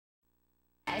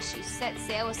as she sets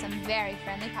sail with some very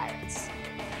friendly pirates.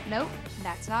 Nope,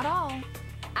 that's not all.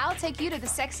 I'll take you to the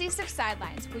sexiest of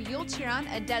sidelines where you'll cheer on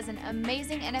a dozen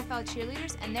amazing NFL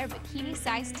cheerleaders in their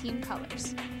bikini-sized team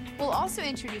colors. We'll also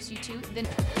introduce you to the...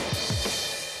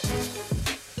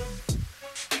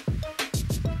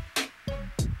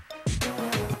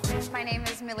 My name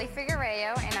is Millie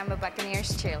Figueroa, and I'm a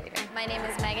Buccaneers cheerleader. My name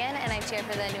is Megan, and I cheer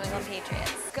for the New England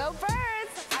Patriots. Go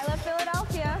Birds! I love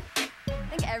Philadelphia.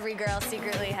 I think every girl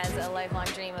secretly has a lifelong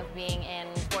dream of being in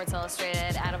Sports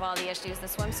Illustrated. Out of all the issues, the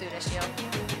swimsuit issue.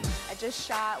 I just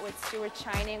shot with Stuart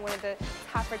Chining, one of the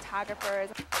top photographers.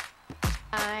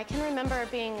 I can remember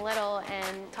being little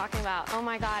and talking about, oh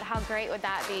my God, how great would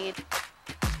that be?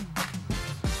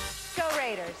 Go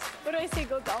Raiders. What do I say?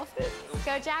 Go Dolphins?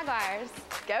 Go Jaguars.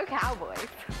 Go Cowboys.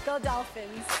 Go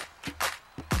Dolphins.